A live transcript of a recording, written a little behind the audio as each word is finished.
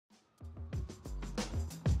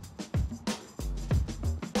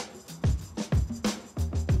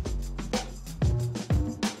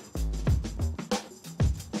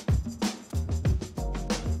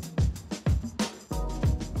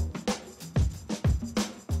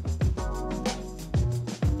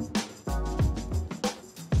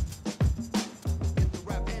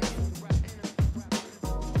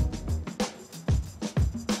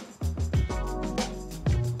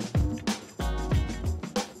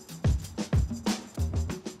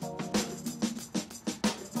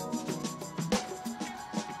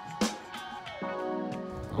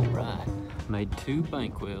Made 2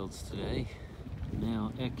 bank welds today.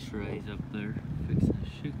 Now x-rays up there, fixing to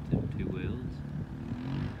shoot them 2 welds.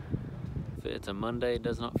 If it's a Monday, it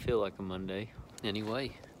does not feel like a Monday.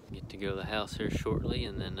 Anyway, get to go to the house here shortly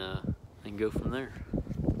and then go from there.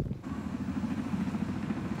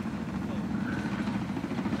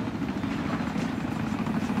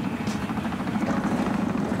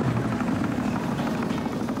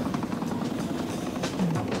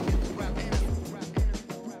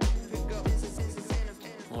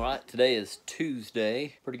 Alright, today is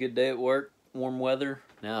Tuesday. Pretty good day at work, warm weather.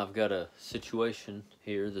 Now I've got a situation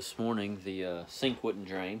here this morning. The sink wouldn't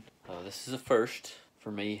drain. This is a first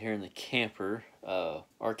for me here in the camper.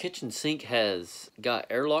 Our kitchen sink has got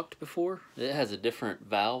airlocked before. It has a different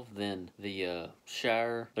valve than the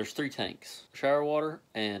shower. There's 3 tanks. Shower water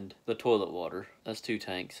and the toilet water. That's 2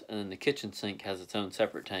 tanks. And then the kitchen sink has its own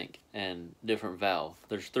separate tank and different valve.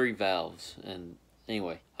 There's 3 valves. And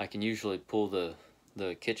anyway, I can usually pull the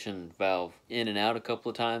kitchen valve in and out a couple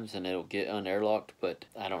of times and it'll get unairlocked, but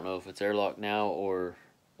I don't know if it's airlocked now or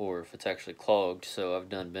if it's actually clogged. So I've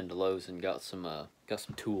been to Lowe's and got some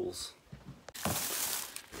tools.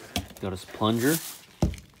 Got us a plunger,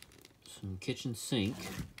 some kitchen sink,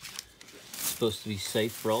 it's supposed to be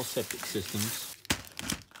safe for all septic systems,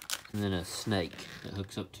 and then a snake that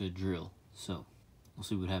hooks up to a drill. So we'll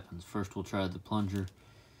see what happens. First we'll try the plunger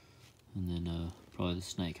and then probably the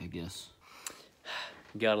snake, I guess.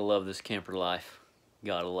 Gotta love this camper life.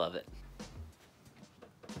 Gotta love it.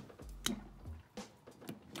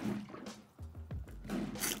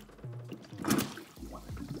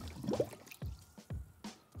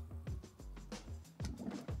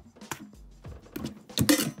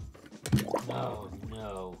 Oh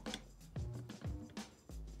no.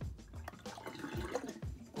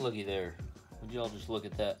 Looky there. Would y'all just look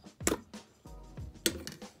at that?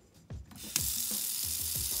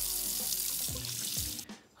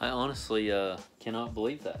 I honestly cannot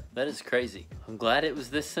believe that. That is crazy. I'm glad it was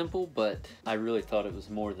this simple, but I really thought it was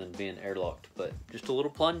more than being airlocked. But just a little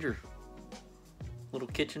plunger. Little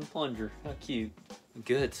kitchen plunger. How cute.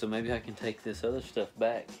 Good, so maybe I can take this other stuff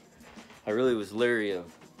back. I really was leery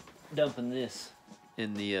of dumping this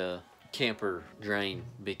in the camper drain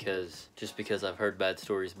because I've heard bad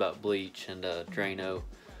stories about bleach and Drano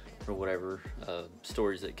or whatever.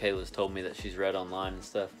 Stories that Kayla's told me that she's read online and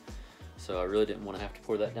stuff. So I really didn't want to have to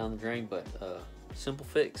pour that down the drain, but simple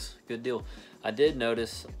fix, good deal. I did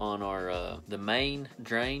notice on our the main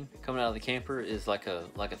drain coming out of the camper is like a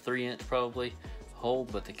 3-inch probably hole,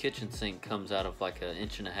 but the kitchen sink comes out of like an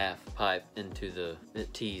 1.5-inch pipe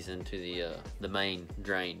it tees into the main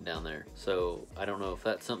drain down there. So I don't know if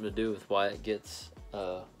that's something to do with why it gets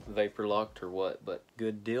vapor locked or what, but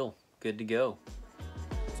good deal, good to go.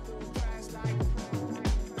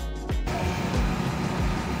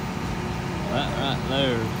 Right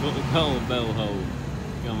there is what we call a bell hole.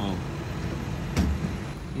 Come on.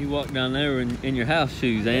 You walk down there in your house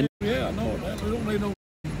shoes, Andy. Yeah, I know that. We don't need no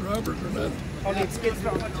rubbers or nothing. Oh, need skids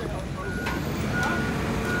on.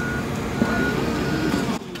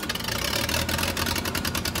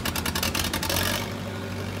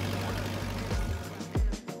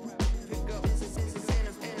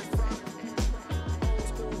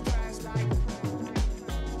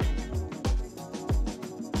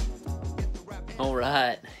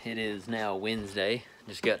 Alright, it is now Wednesday.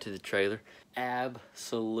 Just got to the trailer.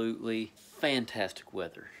 Absolutely fantastic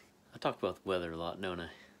weather. I talk about the weather a lot, don't I?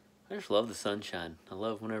 I just love the sunshine. I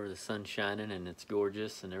love whenever the sun's shining and it's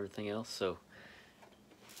gorgeous and everything else. So,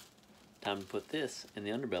 time to put this in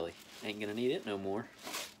the underbelly. Ain't gonna need it no more.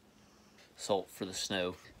 Salt for the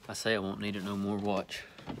snow. I say I won't need it no more, watch.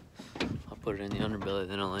 I'll put it in the underbelly,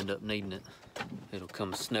 then I'll end up needing it. It'll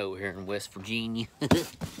come snow here in West Virginia.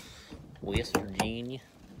 West Virginia.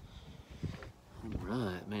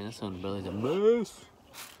 Alright, man, this underbelly's a mess.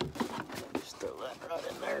 Just throw that right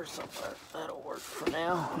in there somewhere. That'll work for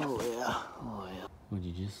now. Oh yeah, oh yeah. Would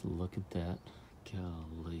you just look at that?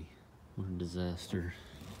 Golly, what a disaster.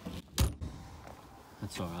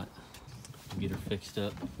 That's alright. We'll get her fixed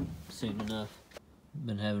up soon enough.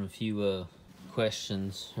 Been having a few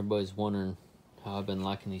questions. Everybody's wondering how I've been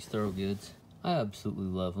liking these throw goods. I absolutely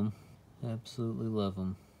love them. Absolutely love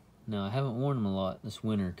them. Now, I haven't worn them a lot this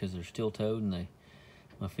winter because they're steel-toed and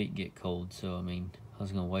my feet get cold. So, I mean, I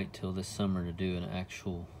was going to wait till this summer to do an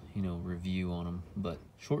actual, review on them. But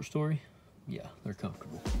short story, yeah, they're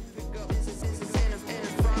comfortable.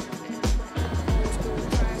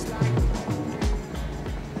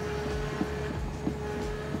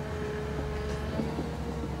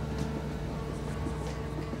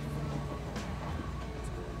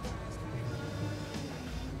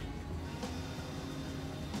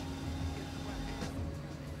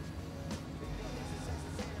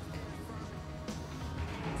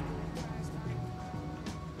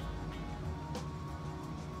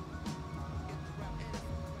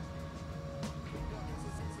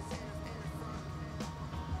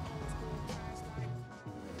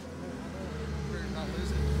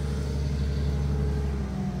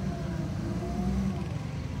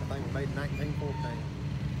 made in 1914.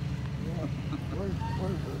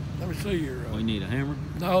 Let me see your. We need a hammer.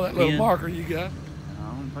 No, that little Pen. marker you got. I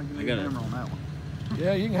don't think you I need got a it. hammer on that one.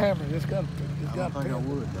 Yeah, you can hammer it. It's got. I don't think I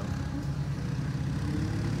would though.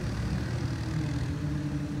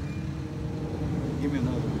 Give me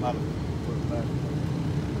another bottle. Put it back.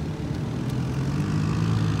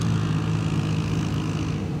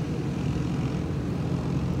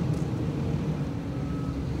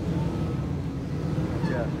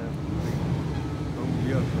 Yeah, yeah. Oh,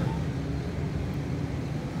 yes, sir.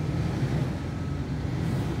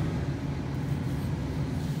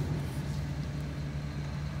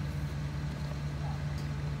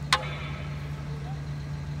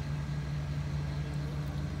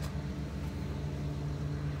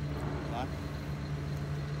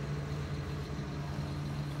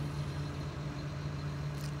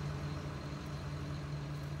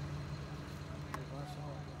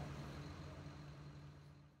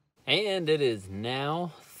 And it is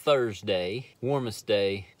now Thursday, warmest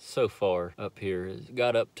day so far up here. It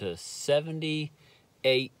got up to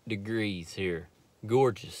 78 degrees here.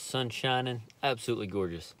 Gorgeous, sun shining, absolutely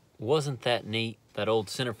gorgeous. Wasn't that neat? That old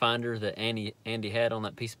center finder that Andy had on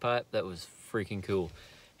that piece of pipe, that was freaking cool.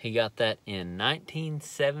 He got that in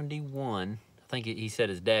 1971. I think he said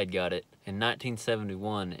his dad got it in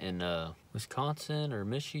 1971 in Wisconsin or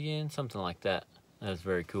Michigan, something like that. That was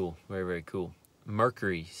very cool, very, very cool.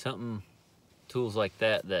 Mercury, something, tools like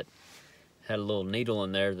that had a little needle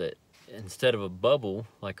in there that instead of a bubble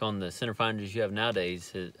like on the center finders you have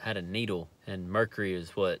nowadays, it had a needle, and mercury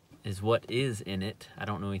is what is in it. I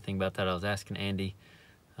don't know anything about that. I was asking Andy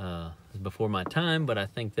before my time, but I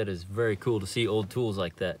think that is very cool to see old tools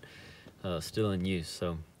like that still in use.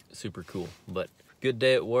 So super cool. But good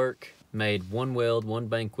day at work. Made one weld, one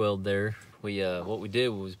bank weld there. What we did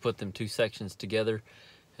was put them two sections together,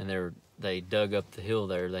 and they dug up the hill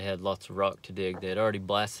there. They had lots of rock to dig. They had already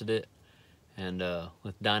blasted it, and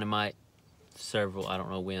with dynamite, I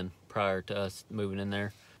don't know when, prior to us moving in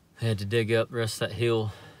there. They had to dig up the rest of that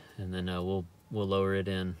hill, and then we'll lower it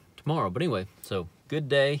in tomorrow. But anyway, so good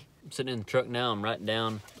day. I'm sitting in the truck now. I'm writing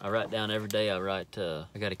down. I write down every day. I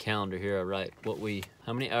got a calendar here. I write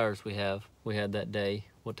how many hours we had that day,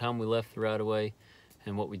 what time we left the right of way,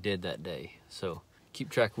 and what we did that day. So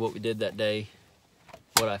keep track of what we did that day,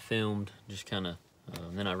 what I filmed, just kind of,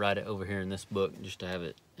 then I write it over here in this book just to have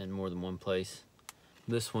it in more than one place.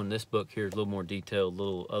 This book here is a little more detailed,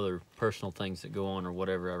 little other personal things that go on or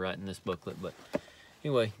whatever I write in this booklet. But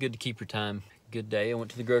anyway, good to keep your time. Good day. I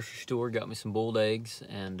went to the grocery store, got me some boiled eggs,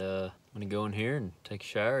 and I'm gonna go in here and take a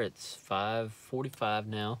shower. It's 5:45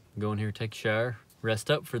 now. Go in here, take a shower,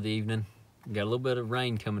 rest up for the evening. Got a little bit of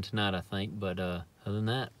rain coming tonight, I think, but other than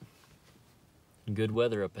that, good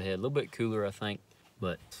weather up ahead. A little bit cooler, I think,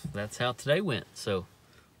 but that's how today went. So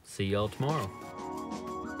see y'all tomorrow.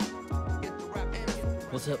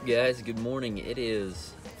 What's up, guys? Good morning. It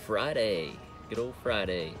is Friday. Good old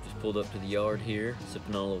Friday. Just pulled up to the yard here,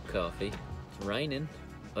 sipping on a little coffee. It's raining.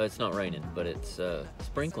 Well, it's not raining, but it's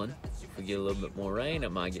sprinkling. If we get a little bit more rain, I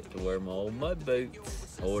might get to wear my old mud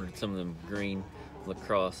boots. I ordered some of them green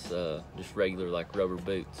lacrosse, just regular like rubber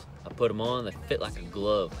boots. I put them on, they fit like a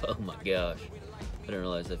glove. Oh my gosh. I didn't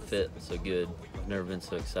realize they fit so good. I've never been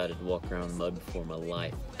so excited to walk around in the mud before in my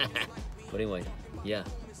life. But anyway, yeah,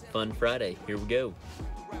 fun Friday. Here we go.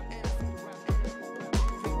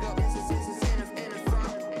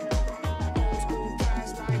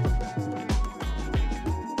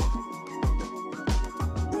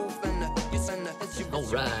 All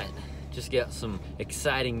right, just got some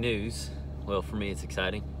exciting news. Well, for me, it's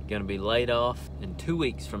exciting. Gonna be laid off in 2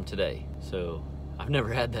 weeks from today. So I've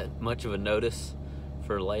never had that much of a notice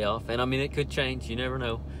for a layoff. And I mean, it could change, you never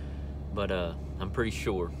know. But I'm pretty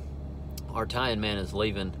sure. Our tie-in man is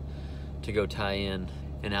leaving to go tie in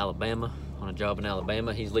Alabama, on a job in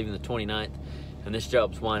Alabama. He's leaving the 29th, and this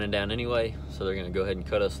job's winding down anyway, so they're gonna go ahead and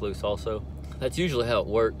cut us loose also. That's usually how it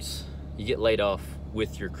works. You get laid off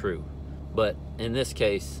with your crew. But in this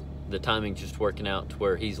case, the timing's just working out to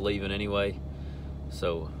where he's leaving anyway.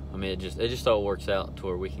 So, I mean, it just all works out to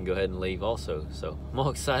where we can go ahead and leave also. So, I'm all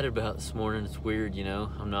excited about this morning. It's weird, you know.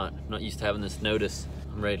 I'm not used to having this notice.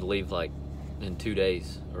 I'm ready to leave like in 2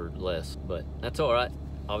 days or less, but that's all right.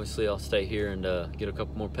 Obviously, I'll stay here and get a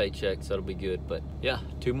couple more paychecks. That'll be good. But yeah,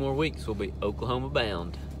 2 more weeks, we'll be Oklahoma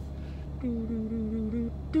bound.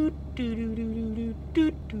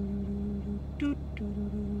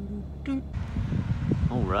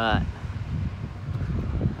 All right,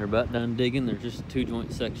 they're about done digging. There's just a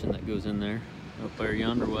 2-joint section that goes in there up there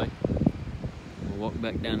yonder way. We'll walk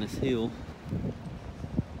back down this hill,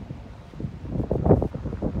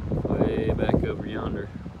 way back over yonder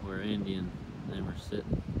where Andy and them are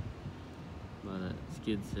sitting by that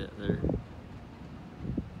skid set there.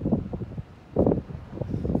 I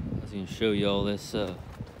was gonna show you all this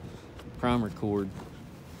primer cord.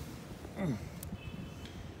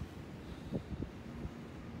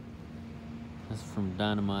 That's from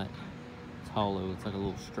dynamite. It's hollow. It's like a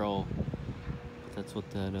little straw. But that's what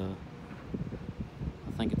that I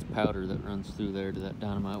think it's powder that runs through there to that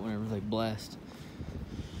dynamite whenever they blast.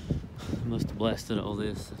 Must have blasted all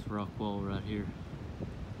this. This rock wall right here.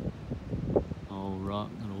 All rock.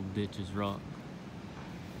 That old ditch is rock.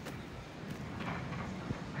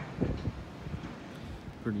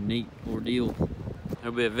 Pretty neat ordeal.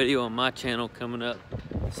 There'll be a video on my channel coming up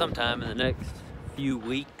sometime in the next few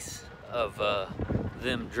weeks of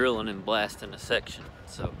them drilling and blasting a section.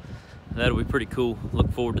 So that'll be pretty cool.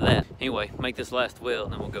 Look forward to that. Anyway, make this last well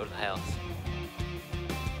and then we'll go to the house.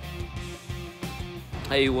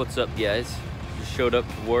 Hey, what's up guys? Just showed up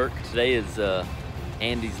to work. Today is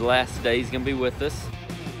Andy's last day. He's gonna be with us.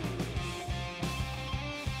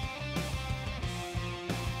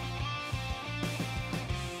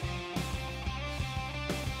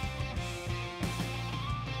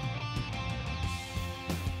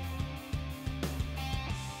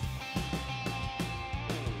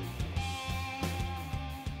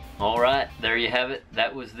 All right, there you have it.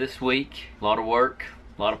 That was this week. A lot of work,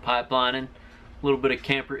 a lot of pipelining, a little bit of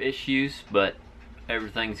camper issues, but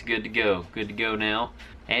everything's good to go. Good to go now.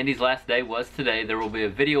 Andy's last day was today. There will be a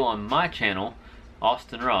video on my channel,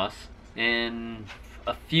 Austin Ross, in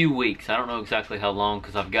a few weeks. I don't know exactly how long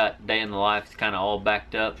because I've got day in the life kind of all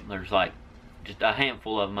backed up. There's like just a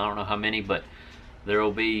handful of them. I don't know how many, but there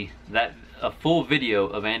will be a full video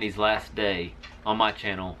of Andy's last day on my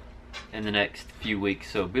channel in the next few weeks,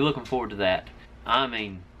 so be looking forward to that. I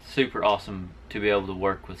mean, super awesome to be able to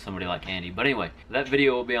work with somebody like Andy. But anyway, that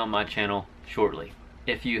video will be on my channel shortly.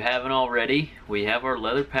 If you haven't already, we have our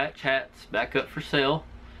leather patch hats back up for sale.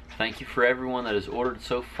 Thank you for everyone that has ordered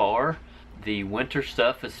so far. The winter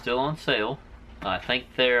stuff is still on sale. I think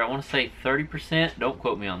they're, I want to say 30%, don't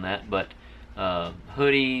quote me on that, but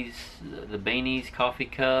hoodies, the beanies, coffee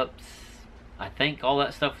cups, I think all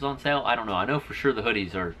that stuff is on sale. I don't know. I know for sure the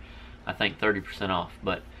hoodies are, I think, 30% off.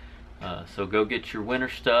 But so go get your winter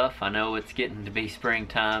stuff. I know it's getting to be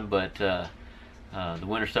springtime, but the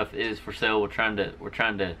winter stuff is for sale. We're trying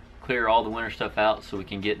to clear all the winter stuff out so we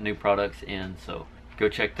can get new products in. So go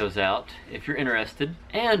check those out if you're interested.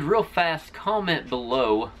 And real fast, comment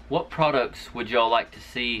below what products would y'all like to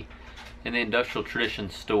see in the Industrial Tradition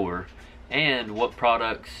store, and what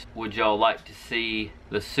products would y'all like to see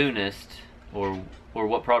the soonest, or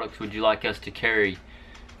what products would you like us to carry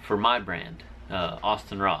for my brand,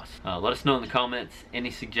 Austin Ross. Let us know in the comments.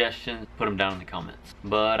 Any suggestions, put them down in the comments.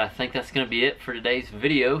 But I think that's going to be it for today's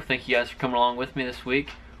video. Thank you guys for coming along with me this week.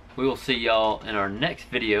 We will see y'all in our next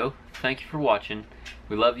video. Thank you for watching.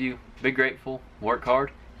 We love you. Be grateful. Work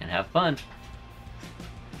hard and have fun.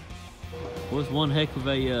 Well, it's one heck of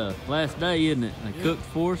a last day, isn't it? They cooked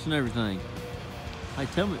for us and everything. Hey,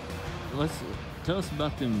 tell us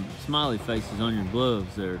about them smiley faces on your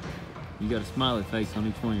gloves there. You got a smiley face on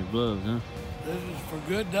each one of your gloves, huh? This is for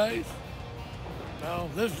good days. No,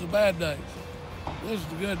 this is the bad days. This is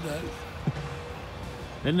the good days.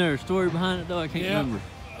 Isn't there a story behind it though? I can't remember.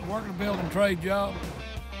 I'm working a building trade job.